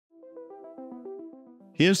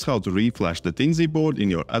Here's how to reflash the Teensy board in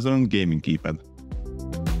your Azeron gaming keypad.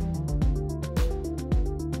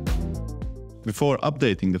 Before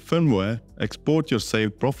updating the firmware, export your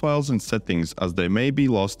saved profiles and settings as they may be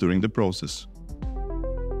lost during the process.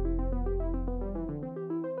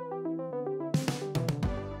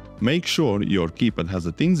 Make sure your keypad has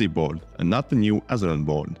a Teensy board and not the new Azeron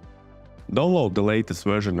board. Download the latest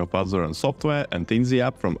version of Azeron software and Teensy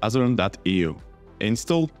app from Azeron.eu.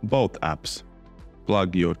 Install both apps.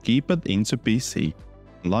 Plug your keypad into PC.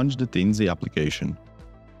 Launch the Teensy application.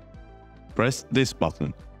 Press this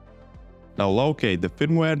button. Now locate the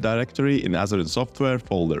firmware directory in Azeron software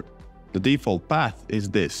folder. The default path is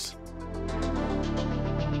this.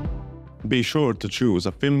 Be sure to choose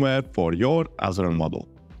a firmware for your Azeron model: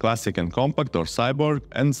 Classic and Compact or Cyborg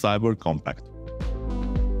and Cyborg Compact.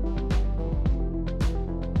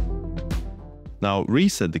 Now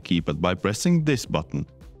reset the keypad by pressing this button.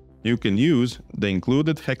 You can use the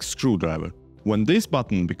included hex screwdriver. When this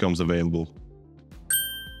button becomes available,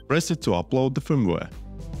 press it to upload the firmware.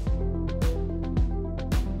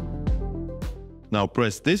 Now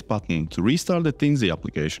press this button to restart the Teensy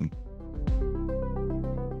application.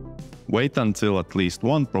 Wait until at least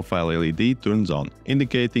one profile LED turns on,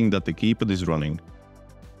 indicating that the keypad is running.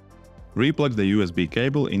 Replug the USB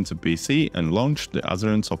cable into PC and launch the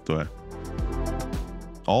Azeron software.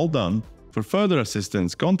 All done. For further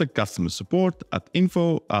assistance, contact customer support at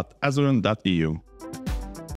info@azeron.eu.